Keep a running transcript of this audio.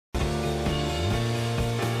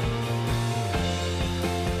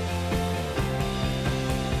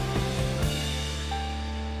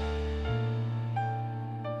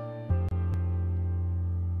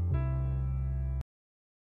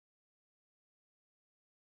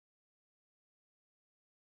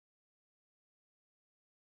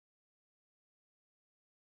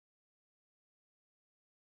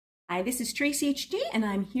Hi, this is Tracy HD, and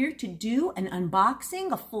I'm here to do an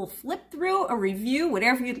unboxing, a full flip through, a review,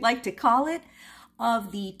 whatever you'd like to call it,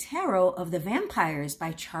 of the Tarot of the Vampires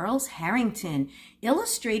by Charles Harrington,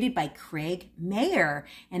 illustrated by Craig Mayer.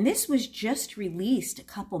 And this was just released a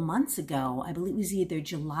couple months ago. I believe it was either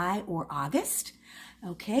July or August.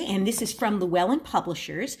 Okay, and this is from Llewellyn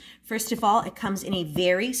Publishers. First of all, it comes in a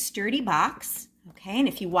very sturdy box. Okay, and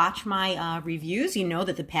if you watch my reviews, you know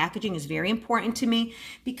that the packaging is very important to me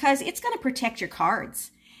because it's going to protect your cards.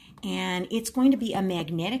 And it's going to be a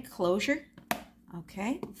magnetic closure,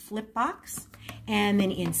 okay, flip box. And then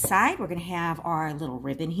inside, we're going to have our little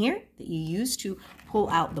ribbon here that you use to pull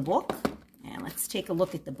out the book. And let's take a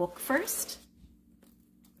look at the book first.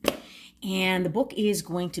 And the book is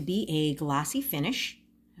going to be a glossy finish,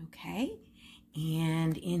 okay?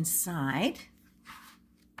 And inside,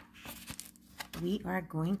 we are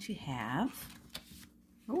going to have,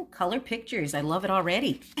 oh, color pictures. I love it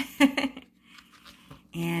already.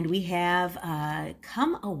 And we have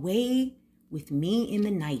Come Away With Me in the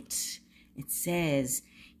Night. It says,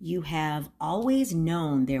 you have always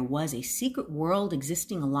known there was a secret world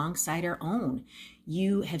existing alongside our own.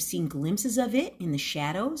 You have seen glimpses of it in the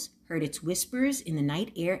shadows, heard its whispers in the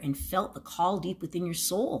night air, and felt the call deep within your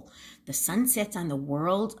soul. The sun sets on the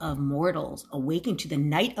world of mortals, awaken to the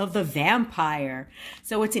night of the vampire.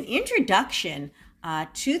 So it's an introduction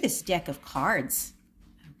to this deck of cards.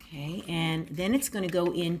 Okay, and then it's going to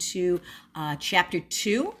go into chapter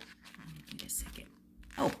 2. Wait a second.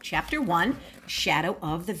 Oh, chapter 1, Shadow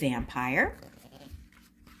of the Vampire.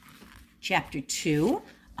 Chapter 2,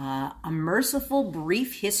 A Merciful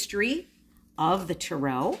Brief History of the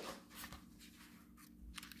Tarot.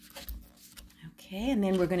 Okay, and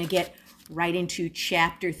then we're going to get right into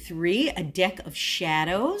chapter 3, A Deck of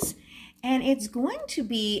Shadows. And it's going to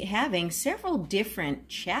be having several different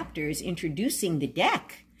chapters introducing the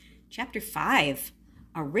deck. Chapter 5,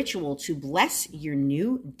 A Ritual to Bless Your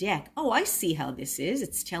New Deck. Oh, I see how this is.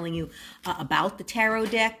 It's telling you about the tarot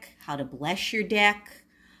deck, how to bless your deck,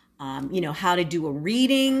 you know, how to do a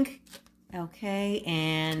reading, okay,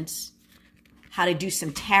 and how to do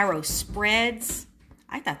some tarot spreads.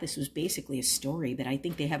 I thought this was basically a story, but I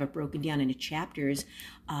think they have it broken down into chapters.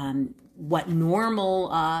 What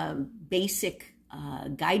normal basic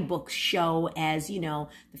guidebooks show as, you know,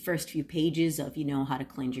 the first few pages of, you know, how to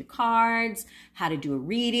cleanse your cards, how to do a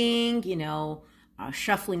reading, you know,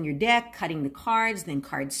 shuffling your deck, cutting the cards, then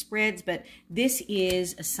card spreads. But this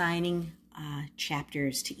is assigning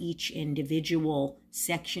chapters to each individual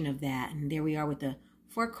section of that. And there we are with the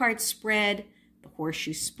 4-card spread, the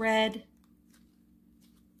horseshoe spread,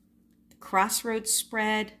 the crossroads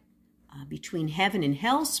spread, between heaven and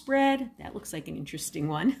hell spread. That looks like an interesting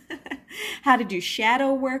one. How to do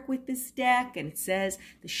shadow work with this deck. And it says,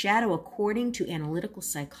 the shadow, according to analytical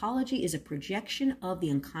psychology, is a projection of the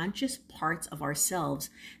unconscious parts of ourselves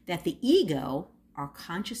that the ego, our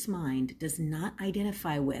conscious mind, does not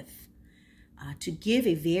identify with. To give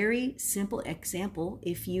a very simple example,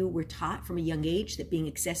 if you were taught from a young age that being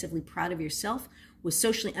excessively proud of yourself was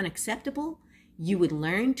socially unacceptable, you would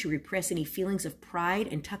learn to repress any feelings of pride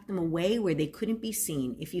and tuck them away where they couldn't be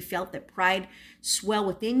seen. If you felt that pride swell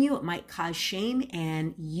within you, it might cause shame,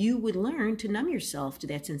 and you would learn to numb yourself to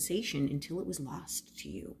that sensation until it was lost to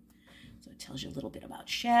you. So it tells you a little bit about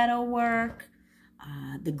shadow work,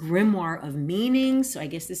 the grimoire of meanings. So I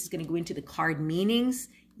guess this is going to go into the card meanings.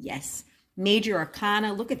 Yes. Major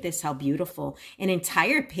Arcana. Look at this, how beautiful. An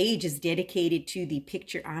entire page is dedicated to the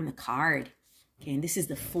picture on the card. Okay, and this is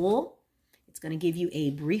the Fool. It's going to give you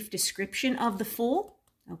a brief description of the Fool.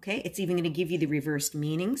 Okay, it's even going to give you the reversed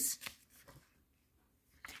meanings.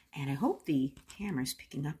 And I hope the camera's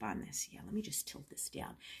picking up on this. Yeah, let me just tilt this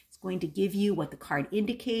down. It's going to give you what the card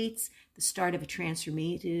indicates, the start of a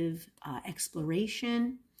transformative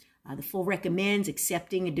exploration. The Fool recommends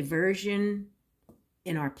accepting a diversion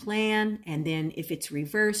in our plan, and then if it's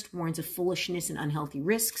reversed, warns of foolishness and unhealthy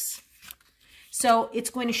risks. So it's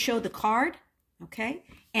going to show the card, okay,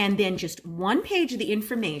 and then just one page of the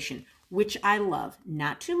information, which I love.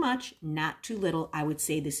 Not too much, not too little. I would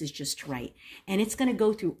say this is just right. And it's going to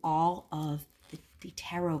go through all of the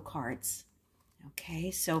tarot cards, okay?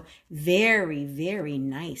 So very, very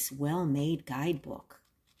nice, well-made guidebook.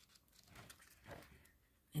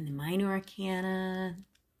 And the Minor Arcana.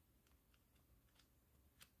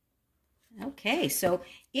 Okay, so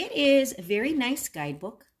it is a very nice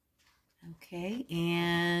guidebook. Okay,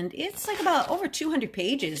 and it's like about over 200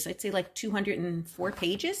 pages. I'd say like 204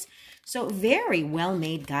 pages. So very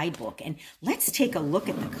well-made guidebook. And let's take a look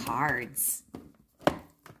at the cards.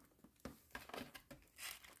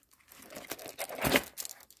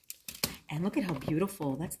 And look at how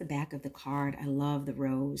beautiful. That's the back of the card. I love the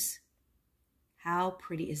rose. How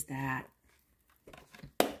pretty is that?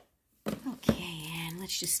 Okay, and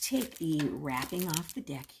let's just take the wrapping off the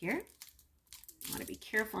deck here. You want to be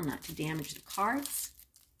careful not to damage the cards.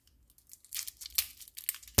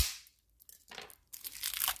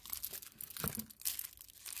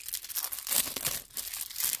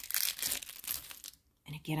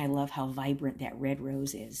 And again, I love how vibrant that red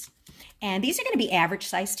rose is. And these are going to be average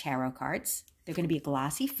size tarot cards. They're going to be a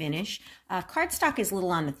glossy finish. Cardstock is a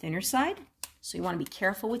little on the thinner side, so you want to be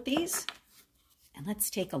careful with these. And let's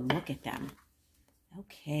take a look at them.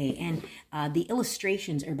 Okay, and the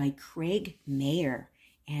illustrations are by Craig Mayer.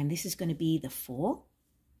 And this is going to be the Fool.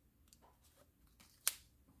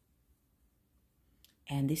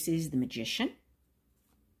 And this is the Magician.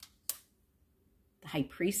 The High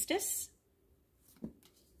Priestess.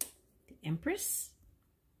 The Empress.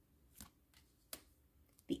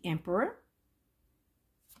 The Emperor.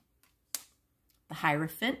 The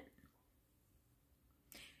Hierophant.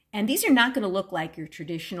 And these are not going to look like your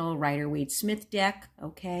traditional Rider-Waite-Smith deck,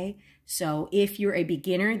 okay? So if you're a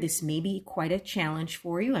beginner, this may be quite a challenge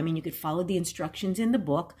for you. I mean, you could follow the instructions in the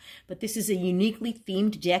book, but this is a uniquely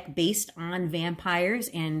themed deck based on vampires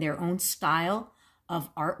and their own style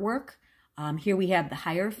of artwork. Here we have the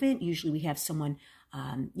Hierophant. Usually we have someone,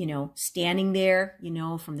 you know, standing there, you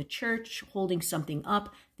know, from the church, holding something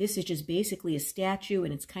up. This is just basically a statue,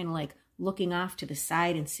 and it's kind of like looking off to the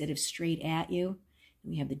side instead of straight at you.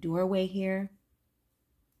 We have the doorway here.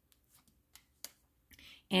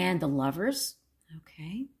 And the lovers,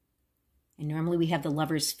 okay? And normally we have the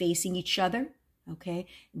lovers facing each other, okay?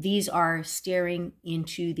 These are staring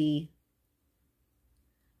into the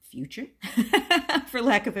future, for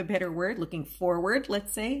lack of a better word, looking forward,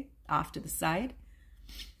 let's say, off to the side.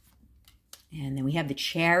 And then we have the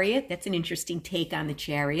Chariot. That's an interesting take on the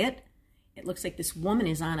Chariot. It looks like this woman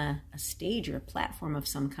is on a stage or a platform of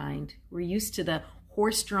some kind. We're used to the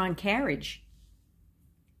horse-drawn carriage.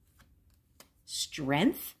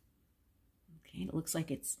 Strength. Okay, it looks like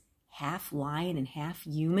it's half lion and half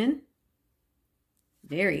human.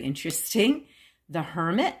 Very interesting. The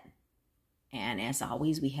Hermit. And as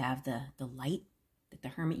always, we have the light that the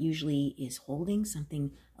Hermit usually is holding,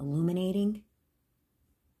 something illuminating.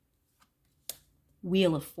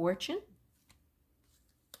 Wheel of Fortune.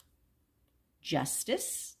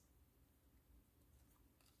 Justice.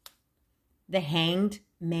 The Hanged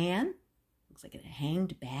Man. Looks like a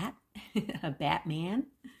hanged bat. A Batman.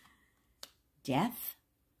 Death.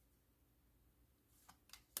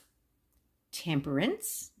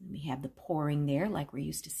 Temperance. We have the pouring there like we're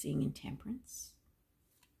used to seeing in Temperance.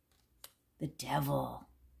 The Devil.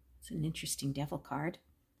 It's an interesting devil card.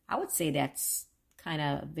 I would say that's kind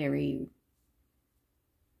of very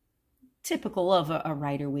typical of a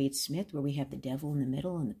Rider-Waite-Smith, where we have the devil in the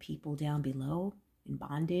middle and the people down below in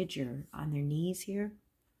bondage or on their knees here.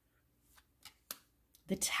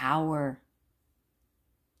 The Tower.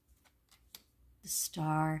 The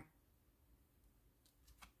Star.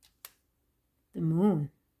 The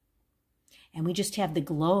Moon. And we just have the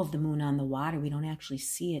glow of the moon on the water. We don't actually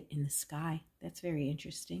see it in the sky. That's very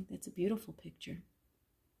interesting. That's a beautiful picture.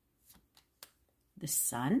 The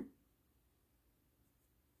Sun.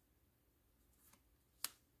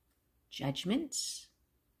 Judgment.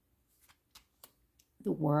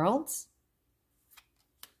 The World.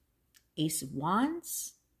 Ace of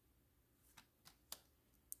Wands.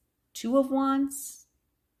 Two of Wands.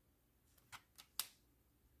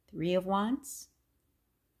 Three of Wands.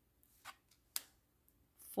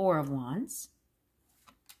 Four of Wands.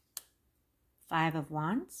 Five of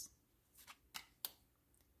Wands.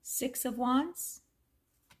 Six of Wands.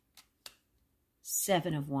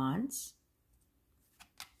 Seven of Wands.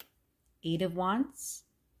 Eight of Wands.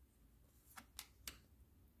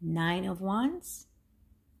 Nine of Wands.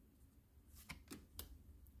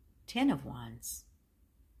 10 of Wands.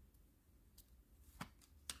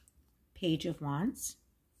 Page of Wands.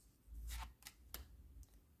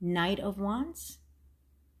 Knight of Wands.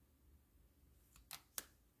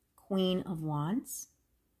 Queen of Wands.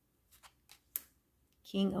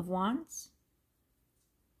 King of Wands.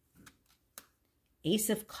 Ace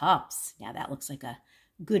of Cups. Now that looks like a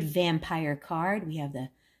good vampire card. We have the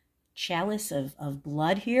chalice of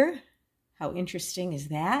blood here. How interesting is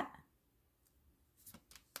that?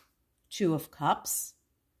 Two of Cups.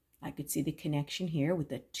 I could see the connection here with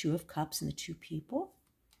the Two of Cups and the two people.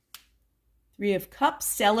 Three of Cups,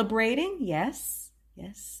 celebrating. Yes,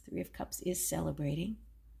 yes, Three of Cups is celebrating.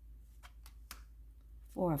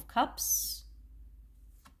 Four of Cups.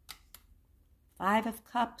 Five of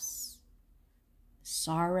Cups.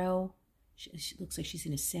 Sorrow, She looks like she's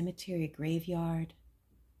in a cemetery, a graveyard.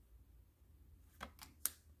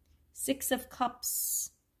 6 of Cups.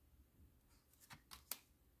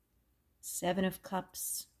 7 of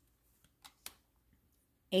Cups.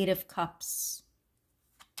 8 of Cups.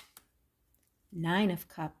 9 of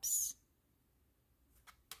Cups.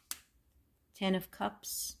 10 of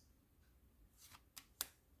Cups.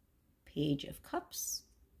 Page of Cups.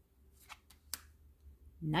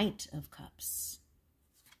 Knight of Cups.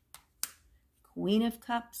 Queen of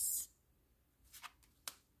Cups.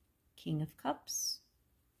 King of Cups.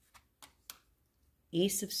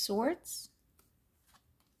 Ace of Swords.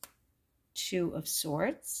 2 of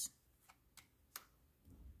Swords.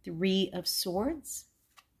 3 of Swords.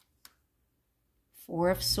 4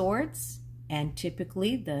 of Swords. And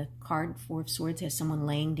typically the card 4 of Swords has someone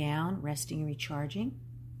laying down, resting and recharging.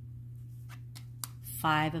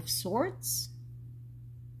 5 of Swords.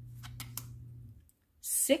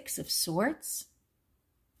 6 of Swords.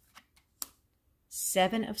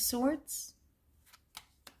 7 of Swords.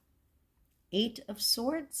 8 of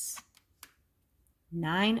Swords.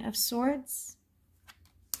 9 of Swords.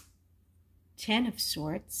 10 of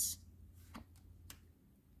Swords.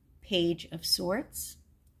 Page of Swords.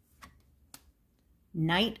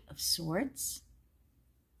 Knight of Swords.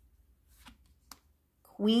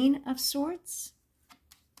 Queen of Swords.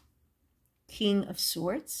 King of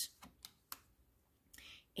Swords.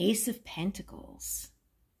 Ace of Pentacles.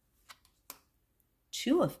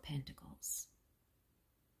 2 of Pentacles.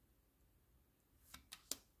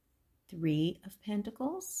 3 of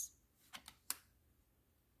Pentacles.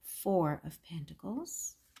 4 of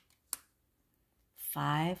Pentacles.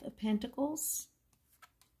 5 of Pentacles.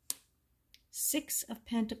 6 of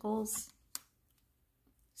Pentacles.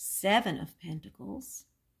 7 of Pentacles.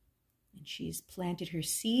 And she's planted her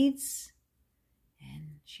seeds.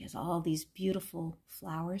 And she has all these beautiful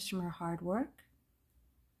flowers from her hard work.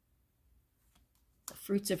 The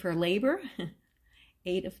fruits of her labor.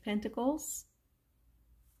 8 of Pentacles.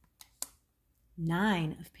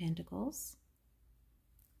 9 of Pentacles.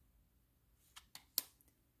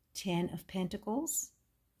 10 of Pentacles.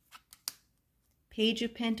 Page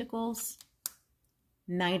of Pentacles.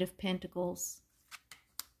 Knight of Pentacles.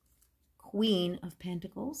 Queen of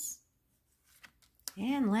Pentacles.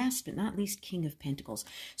 And last but not least, King of Pentacles.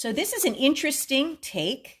 So this is an interesting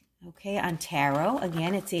take, okay, on tarot.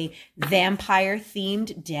 Again, it's a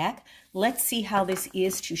vampire-themed deck. Let's see how this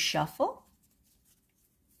is to shuffle.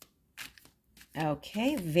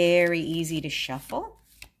 Okay, very easy to shuffle.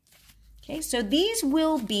 Okay, so these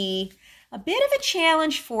will be a bit of a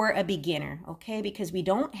challenge for a beginner, okay, because we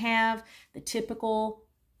don't have the typical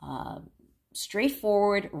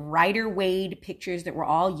straightforward Rider-Waite pictures that we're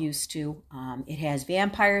all used to. It has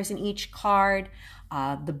vampires in each card.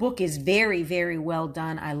 The book is very, very well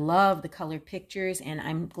done. I love the colored pictures, and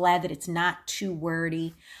I'm glad that it's not too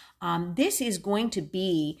wordy. This is going to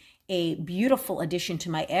be a beautiful addition to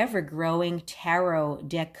my ever-growing tarot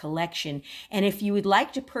deck collection. And if you would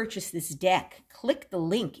like to purchase this deck, click the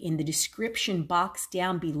link in the description box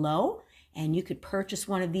down below, and you could purchase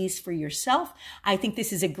one of these for yourself. I think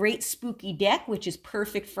this is a great spooky deck, which is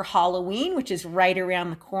perfect for Halloween, which is right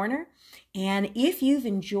around the corner. And if you've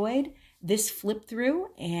enjoyed this flip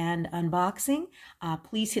through and unboxing,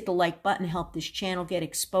 please hit the like button to help this channel get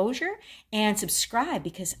exposure, and subscribe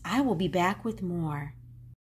because I will be back with more.